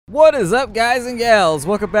What is up, guys and gals?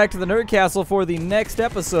 Welcome back to the Nerd Castle for the next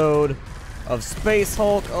episode of Space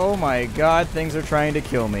Hulk. Oh my god, things are trying to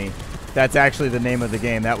kill me. That's actually the name of the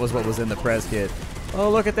game. That was what was in the press kit. Oh,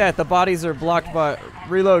 look at that. The bodies are blocked by...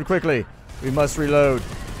 Reload quickly. We must reload.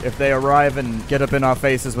 If they arrive and get up in our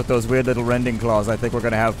faces with those weird little rending claws, I think we're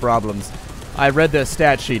going to have problems. I read their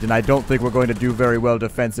stat sheet, and I don't think we're going to do very well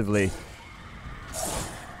defensively.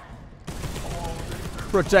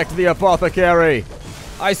 Protect the apothecary!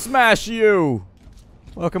 I smash you!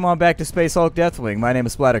 Welcome on back to Space Hulk Deathwing. My name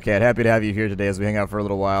is Splattercat. Happy to have you here today as we hang out for a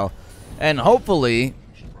little while. And hopefully...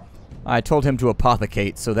 I told him to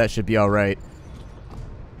apothecate, so that should be alright.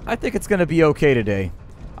 I think it's going to be okay today.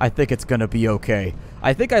 I think it's going to be okay.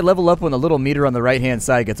 I think I level up when the little meter on the right-hand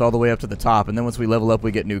side gets all the way up to the top, and then once we level up,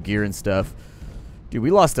 we get new gear and stuff. Dude,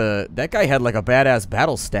 we lost a... That guy had like a badass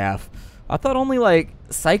battle staff. I thought only like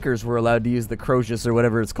psychers were allowed to use the Crocious or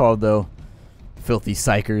whatever it's called, though. Filthy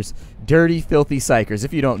psychers. Dirty, filthy psychers.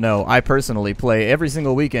 If you don't know, I personally play every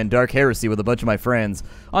single weekend Dark Heresy with a bunch of my friends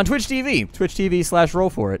on Twitch TV. Twitch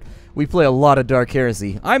TV/RollForIt. We play a lot of Dark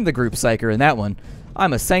Heresy. I'm the group psycher in that one.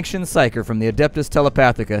 I'm a sanctioned psycher from the Adeptus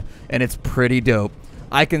Telepathica, and it's pretty dope.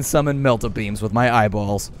 I can summon melta-beams with my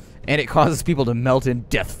eyeballs, and it causes people to melt in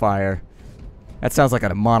death fire. That sounds like a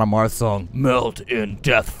Monomarth song. Melt in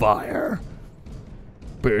death fire.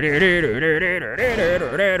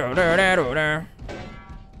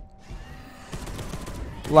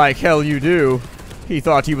 Like hell you do. He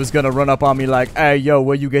thought he was gonna run up on me like, hey yo,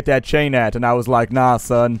 where you get that chain at? And I was like, nah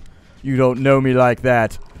son, you don't know me like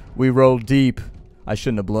that. We rolled deep. I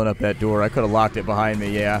shouldn't have blown up that door. I could have locked it behind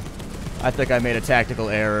me, yeah. I think I made a tactical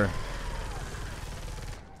error.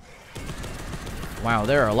 Wow,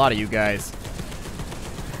 there are a lot of you guys.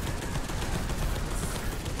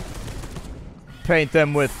 Paint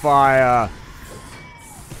them with fire.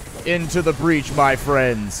 Into the breach, my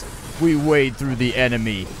friends. We wade through the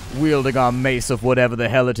enemy, wielding our mace of whatever the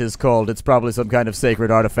hell it is called. It's probably some kind of sacred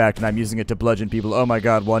artifact, and I'm using it to bludgeon people. Oh my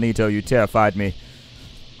god, Juanito, you terrified me.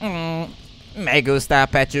 Me gusta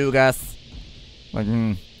pechugas.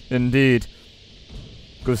 Indeed.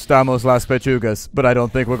 Gustamos las pechugas, but I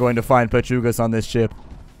don't think we're going to find pechugas on this ship.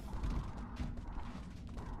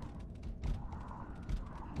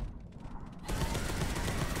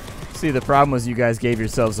 See, the problem was you guys gave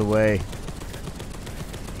yourselves away.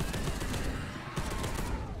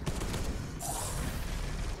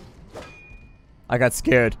 I got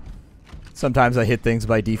scared. Sometimes I hit things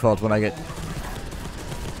by default when I get...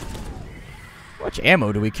 How much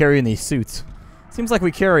ammo do we carry in these suits? Seems like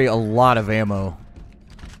we carry a lot of ammo.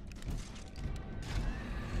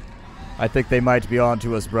 I think they might be on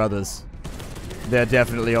to us, brothers. They're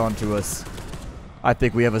definitely on to us. I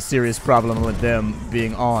think we have a serious problem with them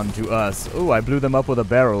being on to us. Ooh, I blew them up with a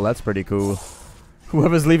barrel. That's pretty cool.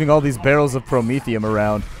 Whoever's leaving all these barrels of promethium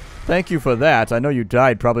around, thank you for that. I know you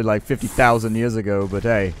died probably like 50,000 years ago, but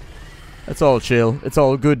hey. That's all chill. It's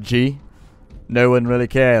all good, G. No one really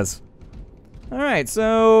cares. Alright,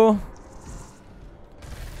 so...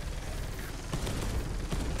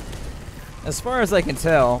 As far as I can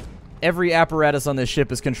tell, every apparatus on this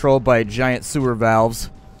ship is controlled by giant sewer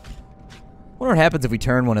valves. I wonder what happens if we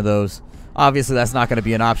turn one of those. Obviously, that's not going to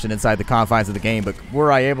be an option inside the confines of the game, but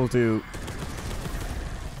were I able to...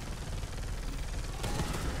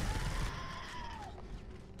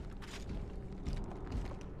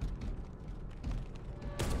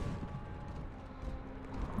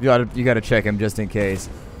 You gotta check him just in case.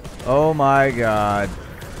 Oh my god.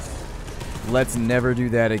 Let's never do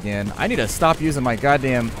that again. I need to stop using my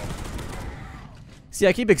goddamn... See,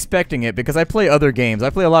 I keep expecting it because I play other games. I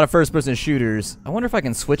play a lot of first-person shooters. I wonder if I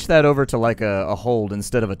can switch that over to like a hold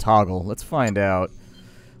instead of a toggle. Let's find out.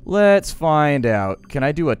 Let's find out. Can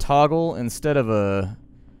I do a toggle instead of a...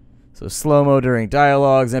 So slow-mo during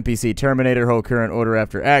dialogues, NPC Terminator, hold current order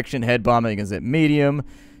after action, head bombing is at medium.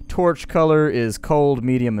 Torch color is cold,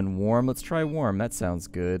 medium, and warm. Let's try warm. That sounds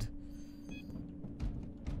good.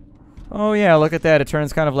 Oh yeah, look at that. It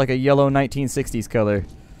turns kind of like a yellow 1960s color.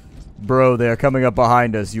 Bro, they're coming up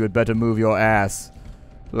behind us. You had better move your ass.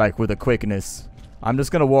 Like with a quickness. I'm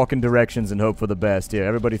just gonna walk in directions and hope for the best. Here,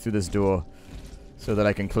 everybody through this door. So that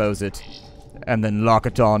I can close it. And then lock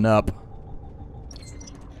it on up.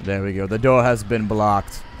 There we go. The door has been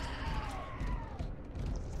blocked.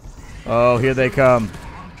 Oh, here they come.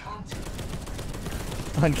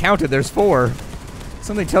 Uncounted, there's 4.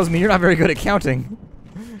 Something tells me you're not very good at counting.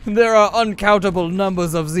 There are uncountable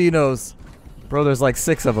numbers of Xenos. Bro, there's like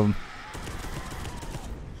 6 of them.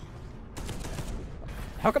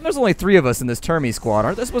 How come there's only 3 of us in this Termi squad?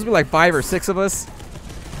 Aren't there supposed to be like 5 or 6 of us?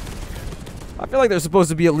 I feel like there's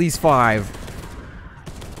supposed to be at least 5.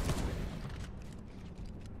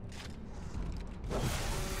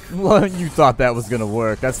 Well, you thought that was gonna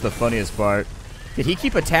work. That's the funniest part. Did he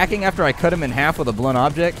keep attacking after I cut him in half with a blunt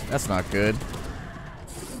object? That's not good.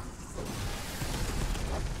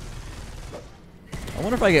 I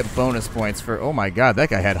wonder if I get bonus points for... Oh my god, that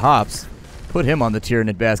guy had hops. Put him on the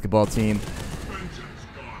Tyranid basketball team.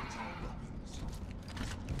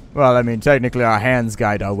 Well, I mean, technically our hands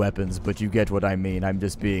guide our weapons, but you get what I mean. I'm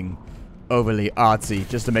just being overly artsy,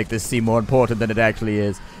 just to make this seem more important than it actually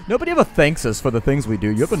is. Nobody ever thanks us for the things we do.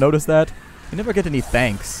 You ever notice that? We never get any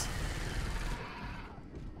thanks.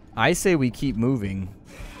 I say we keep moving.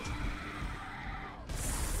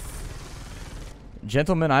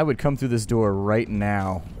 Gentlemen, I would come through this door right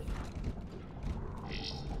now.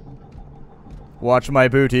 Watch my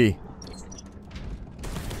booty.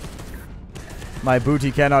 My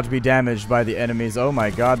booty cannot be damaged by the enemies. Oh my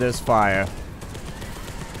god, there's fire.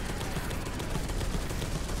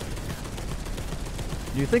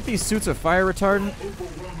 Do you think these suits are fire retardant?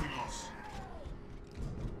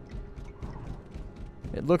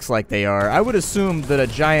 It looks like they are. I would assume that a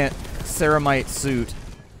giant ceramite suit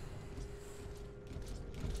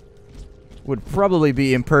would probably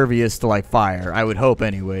be impervious to, like, fire. I would hope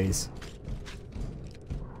anyways.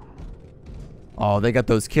 Oh, they got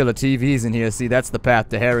those killer TVs in here. See, that's the path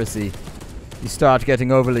to heresy. You start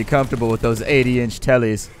getting overly comfortable with those 80-inch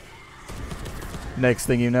tellies. Next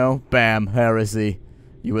thing you know, bam, heresy.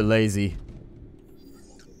 You were lazy.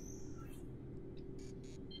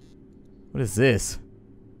 What is this?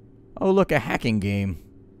 Oh, look, a hacking game.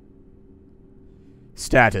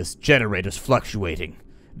 Status, generators fluctuating.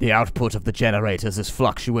 The output of the generators is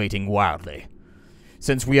fluctuating wildly.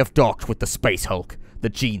 Since we have docked with the Space Hulk, the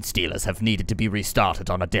Gene Stealers have needed to be restarted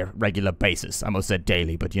on a regular basis. I almost said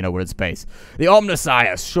daily, but you know we're in space. The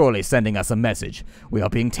Omnissiah is surely sending us a message. We are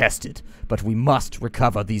being tested, but we must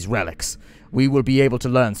recover these relics. We will be able to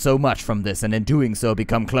learn so much from this, and in doing so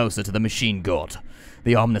become closer to the machine god.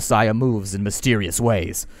 The Omnissiah moves in mysterious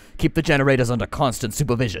ways. Keep the generators under constant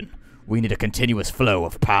supervision. We need a continuous flow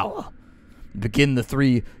of power. Begin the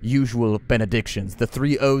 3 usual benedictions, the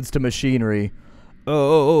 3 odes to machinery.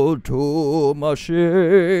 Ode to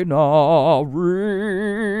machinery.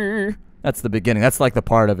 That's the beginning. That's like the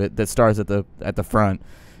part of it that starts at the front,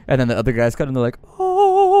 and then the other guys cut and they're like,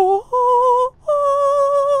 oh, oh,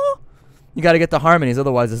 oh. You got to get the harmonies,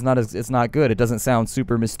 otherwise it's not good. It doesn't sound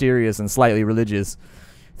super mysterious and slightly religious.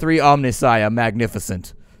 3 Omnissiah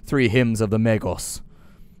magnificent. 3 hymns of the Megos.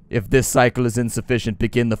 If this cycle is insufficient,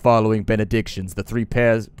 begin the following benedictions. The 3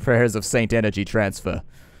 prayers of Saint Energy Transfer.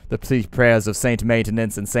 The 3 prayers of Saint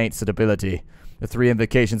Maintenance and Saint Stability. The 3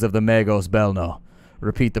 invocations of the Megos Belno.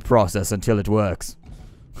 Repeat the process until it works.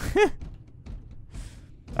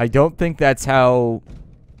 I don't think that's how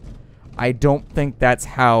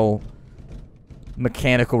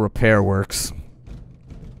mechanical repair works.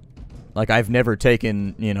 Like, I've never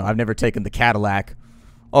taken the Cadillac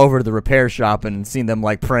over to the repair shop and seen them,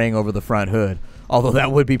 like, praying over the front hood. Although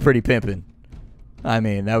that would be pretty pimpin'. I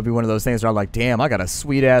mean, that would be one of those things where I'm like, damn, I got a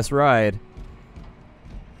sweet-ass ride.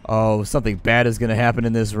 Oh, something bad is gonna happen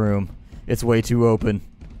in this room. It's way too open.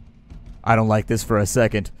 I don't like this for a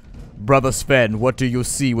second. Brother Sven, what do you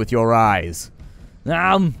see with your eyes?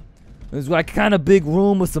 There's like kind of big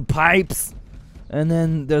room with some pipes. And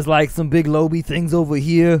then there's like some big loby things over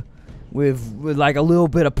here with like a little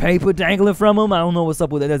bit of paper dangling from them. I don't know what's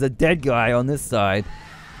up with it. There's a dead guy on this side.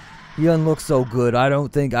 He doesn't look so good. I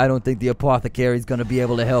don't think the apothecary's gonna be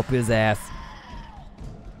able to help his ass.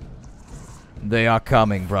 They are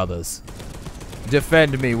coming, brothers.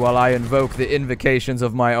 Defend me while I invoke the invocations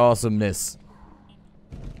of my awesomeness.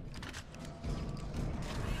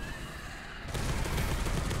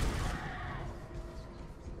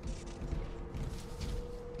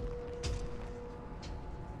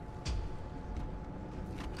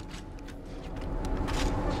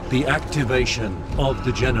 The activation of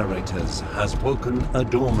the generators has woken a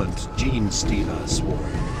dormant Gene Stealer swarm.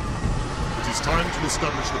 It is time to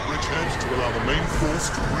establish the bridgehead to allow the main force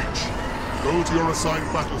to reach. Go to your assigned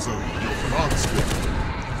battle zone with your command squad.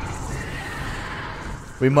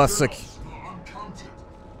 We must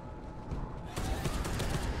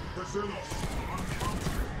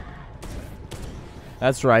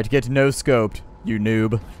That's right, get no-scoped, you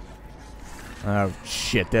noob. Oh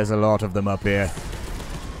shit, there's a lot of them up here.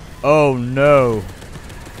 Oh no.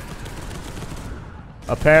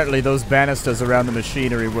 Apparently those banisters around the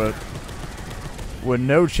machinery were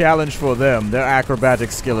no challenge for them. Their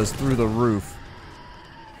acrobatic skill is through the roof.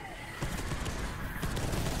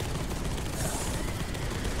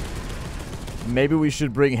 Maybe we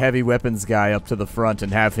should bring heavy weapons guy up to the front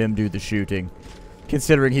and have him do the shooting.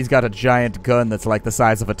 Considering he's got a giant gun that's like the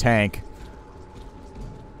size of a tank.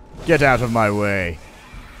 Get out of my way.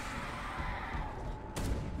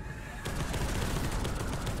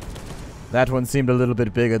 That one seemed a little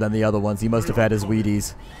bit bigger than the other ones. He must have had his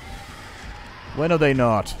Wheaties. When are they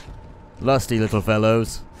not? Lusty little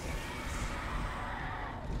fellows.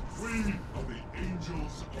 We are the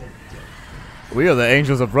angels of death. We are the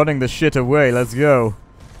angels of running the shit away. Let's go.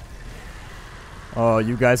 Oh,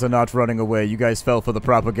 you guys are not running away. You guys fell for the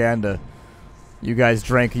propaganda. You guys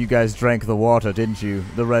drank the water, didn't you?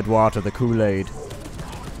 The red water, the Kool-Aid.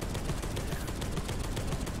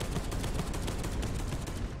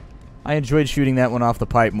 I enjoyed shooting that one off the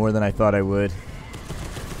pipe more than I thought I would.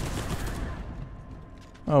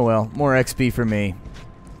 Oh well, more XP for me.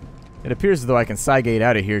 It appears as though I can Psygate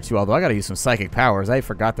out of here too, although I gotta use some psychic powers. I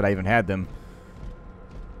forgot that I even had them.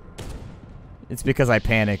 It's because I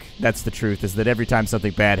panic. That's the truth, is that every time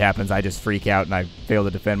something bad happens, I just freak out and I fail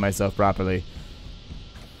to defend myself properly.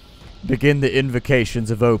 Begin the invocations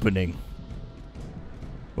of opening.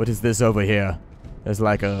 What is this over here? There's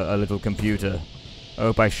like a little computer. I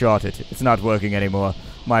hope I shot it. It's not working anymore.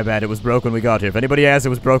 My bad, it was broken when we got here. If anybody asks, it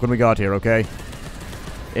was broken when we got here, okay?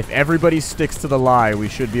 If everybody sticks to the lie, we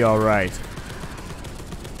should be alright.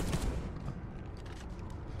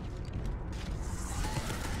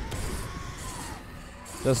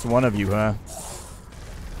 Just one of you, huh?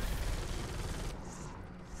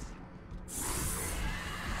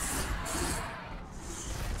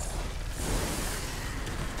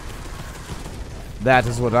 That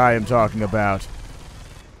is what I am talking about.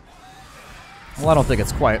 Well, I don't think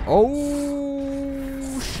it's quite...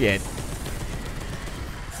 Oh, shit.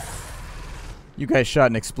 You guys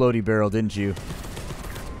shot an explodey barrel, didn't you?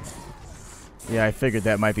 Yeah, I figured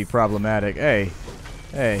that might be problematic. Hey.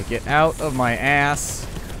 Hey, get out of my ass.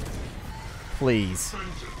 Please.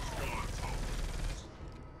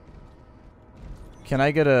 Can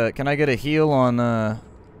I get a heal on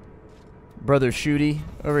Brother Shooty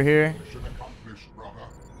over here?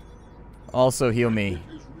 Also heal me.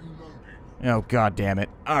 Oh, god damn it.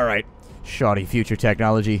 Alright. Shoddy future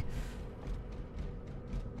technology.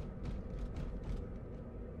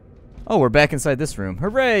 Oh, we're back inside this room.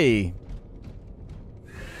 Hooray!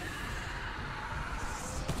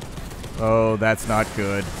 Oh, that's not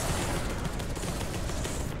good.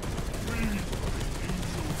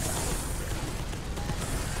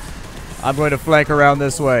 I'm going to flank around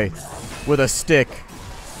this way with a stick.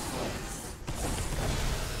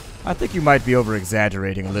 I think you might be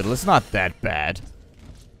over-exaggerating a little. It's not that bad.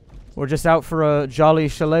 We're just out for a jolly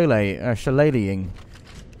shillelaghing.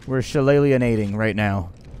 We're shillelagh-ing right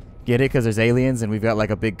now. Get it? Because there's aliens and we've got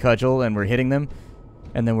like a big cudgel and we're hitting them.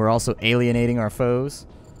 And then we're also alienating our foes.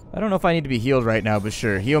 I don't know if I need to be healed right now, but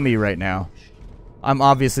sure. Heal me right now. I'm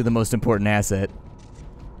obviously the most important asset.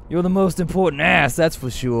 You're the most important ass, that's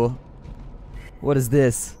for sure. What is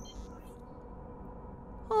this?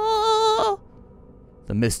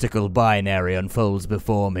 The mystical binary unfolds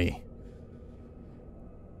before me.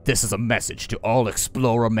 This is a message to all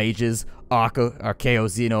explorer mages,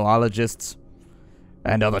 archaeoxenologists,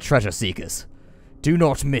 and other treasure seekers. Do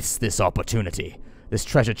not miss this opportunity. This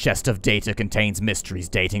treasure chest of data contains mysteries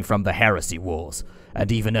dating from the Heresy Wars,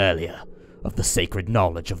 and even earlier, of the sacred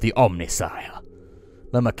knowledge of the Omnisire.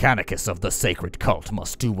 The Mechanicus of the sacred cult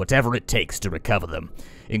must do whatever it takes to recover them,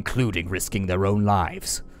 including risking their own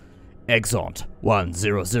lives. Exont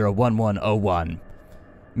 1001101.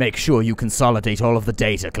 Make sure you consolidate all of the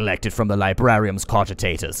data collected from the Librarium's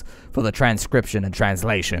cogitators for the transcription and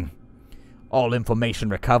translation. All information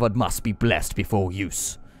recovered must be blessed before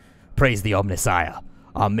use. Praise the Omnisire.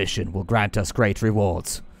 Our mission will grant us great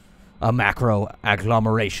rewards. A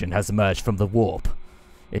macro-agglomeration has emerged from the warp.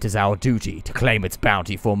 It is our duty to claim its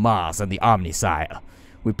bounty for Mars and the Omnisire.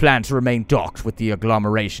 We plan to remain docked with the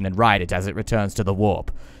agglomeration and ride it as it returns to the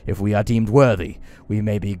warp. If we are deemed worthy, we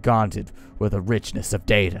may be granted with a richness of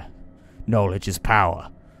data. Knowledge is power.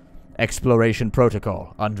 Exploration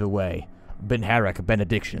protocol underway. Benharic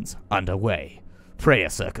benedictions underway. Prayer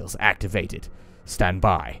circles activated. Stand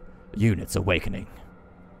by. Units awakening.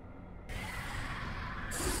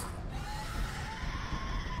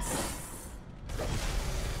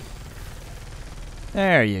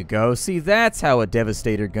 There you go. See, that's how a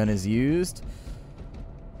Devastator gun is used.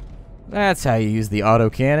 That's how you use the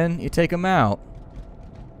autocannon. You take them out.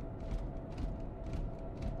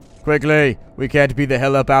 Quickly! We can't be the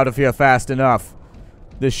hell up out of here fast enough.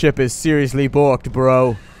 This ship is seriously borked,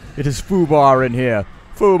 bro. It is foobar in here.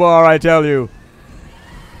 Foobar, I tell you.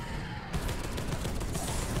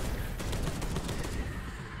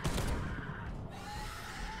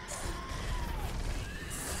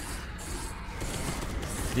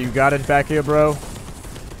 You got it back here, bro?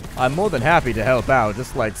 I'm more than happy to help out.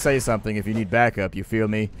 Just, like, say something if you need backup. You feel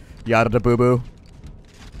me? Yada da boo boo.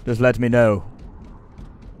 Just let me know.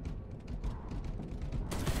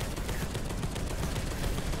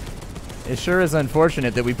 It sure is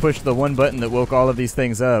unfortunate that we pushed the one button that woke all of these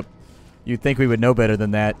things up. You'd think we would know better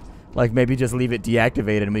than that. Like, maybe just leave it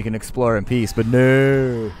deactivated and we can explore in peace. But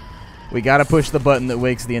no. We gotta push the button that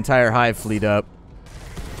wakes the entire hive fleet up.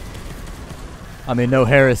 I mean, no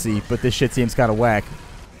heresy, but this shit seems kind of whack.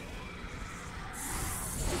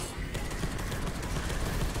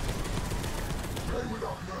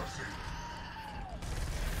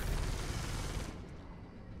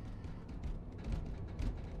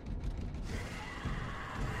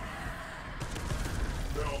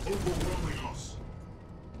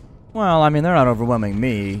 Well, I mean, they're not overwhelming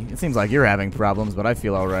me. It seems like you're having problems, but I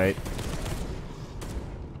feel alright.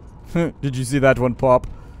 Did you see that one pop?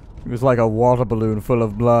 It was like a water balloon full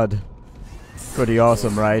of blood. Pretty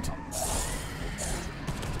awesome, right?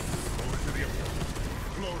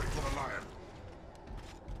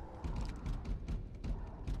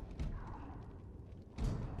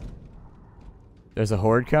 There's a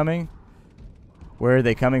horde coming? Where are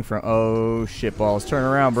they coming from? Oh, shitballs. Turn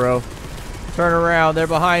around, bro. Turn around. They're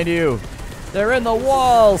behind you. They're in the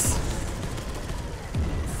walls.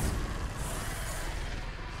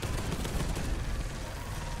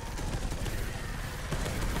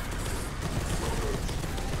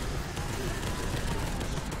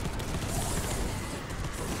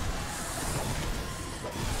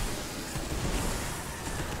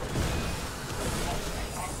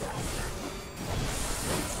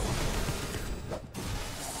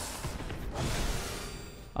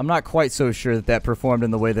 I'm not quite so sure that that performed in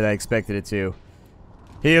the way that I expected it to.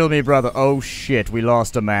 Heal me, brother. Oh, shit. We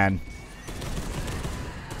lost a man.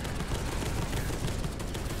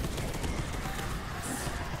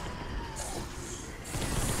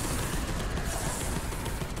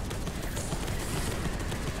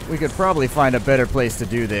 We could probably find a better place to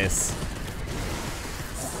do this.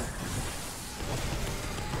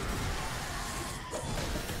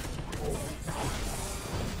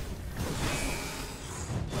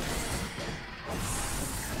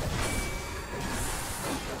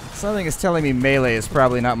 Something is telling me melee is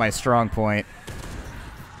probably not my strong point.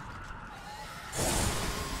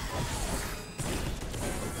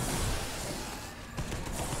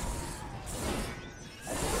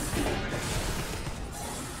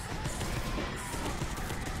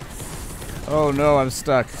 Oh no, I'm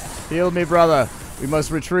stuck. Heal me, brother. We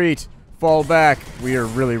must retreat. Fall back. We are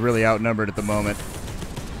really, really outnumbered at the moment.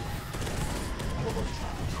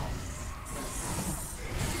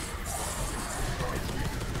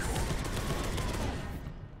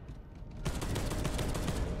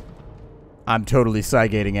 I'm totally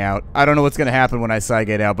Psygating out. I don't know what's going to happen when I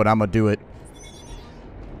Psygate out, but I'm going to do it.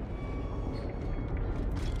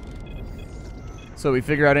 So we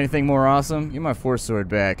figure out anything more awesome? Give my Force Sword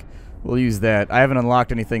back. We'll use that. I haven't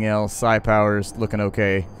unlocked anything else. Psi Power's looking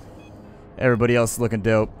okay. Everybody else is looking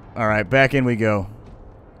dope. Alright, back in we go.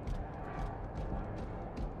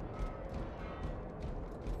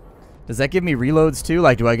 Does that give me reloads too?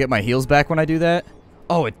 Like, do I get my heals back when I do that?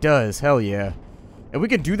 Oh, it does. Hell yeah. And we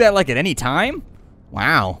can do that, like, at any time?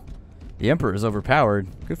 Wow. The Emperor is overpowered.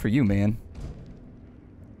 Good for you, man.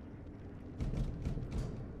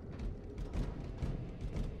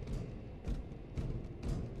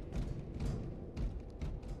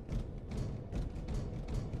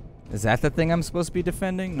 Is that the thing I'm supposed to be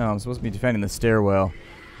defending? No, I'm supposed to be defending the stairwell.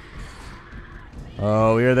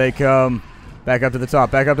 Oh, here they come. Back up to the top.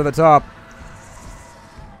 Back up to the top.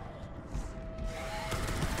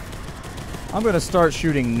 I'm going to start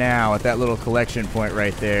shooting now at that little collection point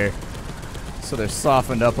right there. So they're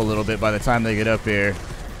softened up a little bit by the time they get up here.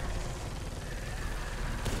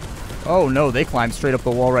 Oh no, they climbed straight up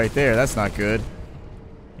the wall right there. That's not good.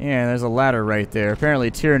 Yeah, there's a ladder right there.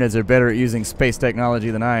 Apparently Tyranids are better at using space technology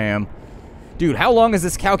than I am. Dude, how long is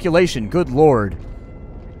this calculation? Good lord.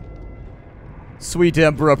 Sweet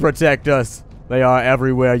Emperor, protect us. They are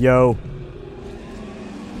everywhere, yo.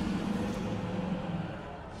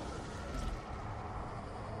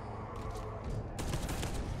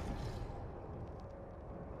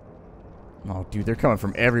 Oh, dude, they're coming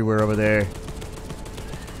from everywhere over there.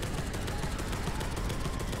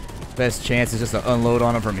 Best chance is just to unload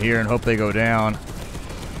on them from here and hope they go down.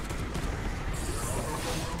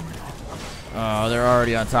 Oh, they're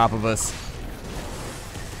already on top of us.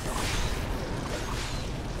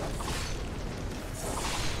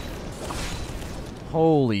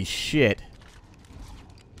 Holy shit.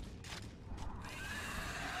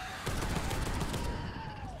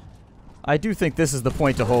 I do think this is the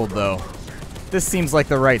point to hold, though. this seems like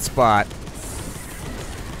the right spot.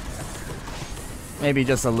 Maybe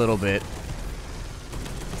just a little bit.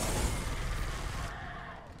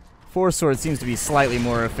 Force Sword seems to be slightly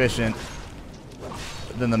more efficient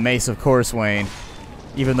than the Mace of Corswain,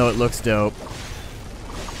 even though it looks dope.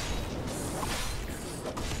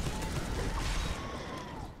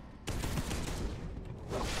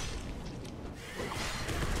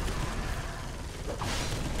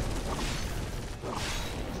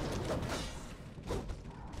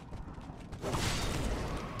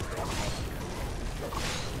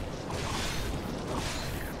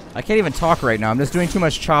 I can't even talk right now. I'm just doing too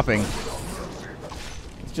much chopping.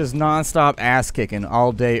 It's just non-stop ass kicking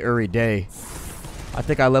all day, every day. I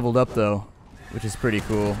think I leveled up though, which is pretty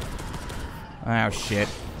cool. Oh shit.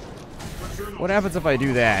 What happens if I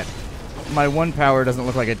do that? My one power doesn't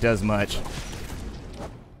look like it does much.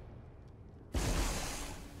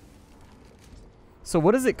 So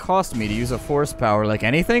what does it cost me to use a force power? Like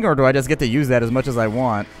anything, or do I just get to use that as much as I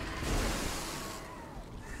want?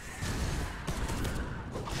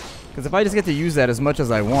 Because if I just get to use that as much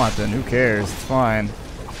as I want, then who cares? It's fine.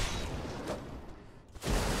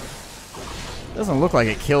 Doesn't look like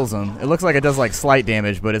it kills him. It looks like it does like slight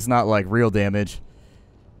damage, but it's not like real damage.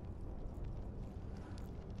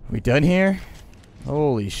 We done here?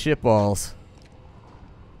 Holy shitballs.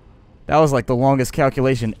 That was like the longest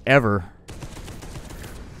calculation ever.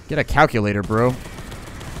 Get a calculator, bro.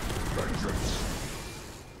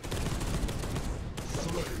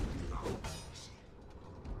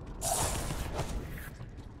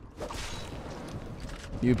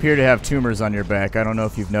 You appear to have tumors on your back. I don't know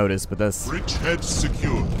if you've noticed, but that's... Bridgehead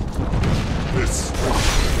secured. This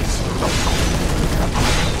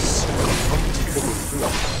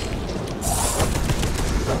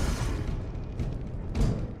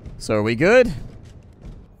So are we good?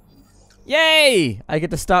 Yay! I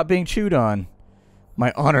get to stop being chewed on.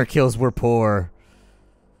 My honor kills were poor.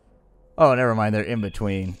 Oh, never mind. They're in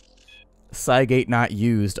between. Cygate not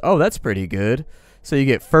used. Oh, that's pretty good. So you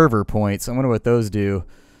get fervor points. I wonder what those do.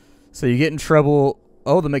 So you get in trouble.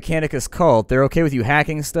 Oh, the Mechanicus cult. They're okay with you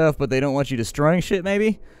hacking stuff, but they don't want you destroying shit,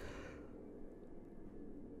 maybe?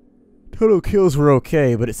 Total kills were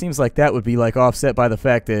okay, but it seems like that would be like offset by the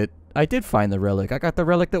fact that I did find the relic. I got the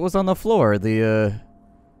relic that was on the floor. The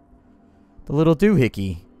little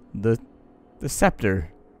doohickey. The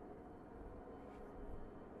scepter.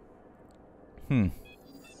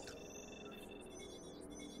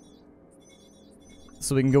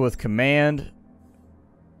 So we can go with command.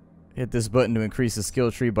 Hit this button to increase the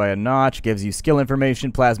skill tree by a notch. Gives you skill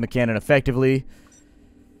information, plasma cannon effectively.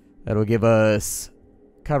 That'll give us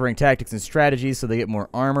covering tactics and strategies so they get more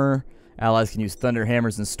armor. Allies can use thunder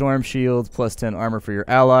hammers and storm shields, plus 10 armor for your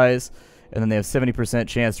allies. And then they have 70%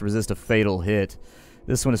 chance to resist a fatal hit.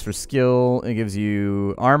 This one is for skill. It gives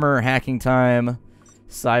you armor, hacking time,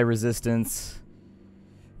 psi resistance.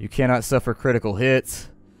 You cannot suffer critical hits.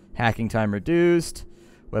 Hacking time reduced.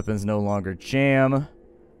 Weapons no longer jam.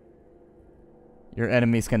 Your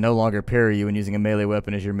enemies can no longer parry you when using a melee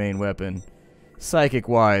weapon as your main weapon.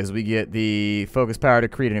 Psychic-wise, we get the focus power to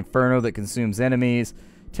create an inferno that consumes enemies,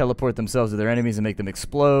 teleport themselves to their enemies and make them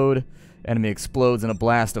explode. Enemy explodes in a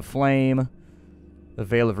blast of flame. The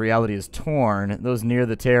veil of reality is torn. Those near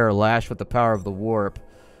the tear are lashed with the power of the warp.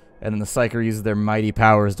 And then the Psyker uses their mighty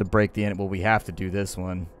powers to break the enemy. Well, we have to do this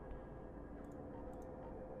one.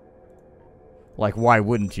 Like, why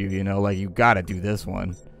wouldn't you? You know, like, you gotta do this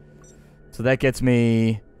one. So that gets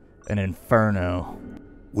me an Inferno.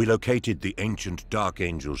 We located the ancient Dark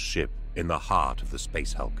Angel's ship in the heart of the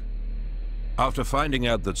Space Hulk. After finding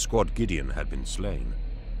out that Squad Gideon had been slain,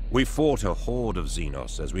 we fought a horde of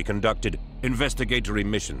Xenos as we conducted investigatory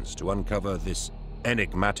missions to uncover this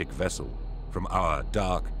enigmatic vessel from our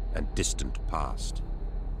dark and distant past.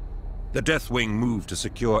 The Deathwing moved to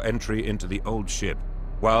secure entry into the old ship,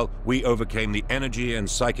 while we overcame the energy and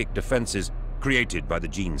psychic defenses created by the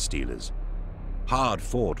Gene Stealers. Hard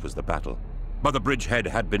fought was the battle, but the bridgehead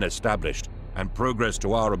had been established, and progress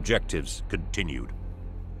to our objectives continued.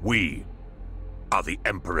 We are the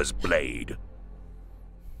Emperor's Blade.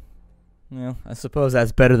 Well, I suppose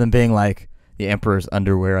that's better than being like the Emperor's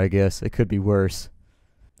underwear, I guess. It could be worse.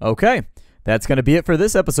 Okay, that's going to be it for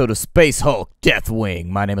this episode of Space Hulk Deathwing.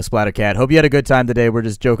 My name is Splattercat. Hope you had a good time today. We're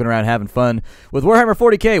just joking around, having fun with Warhammer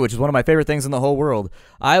 40k, which is one of my favorite things in the whole world.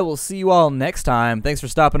 I will see you all next time. Thanks for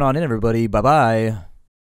stopping on in, everybody. Bye-bye.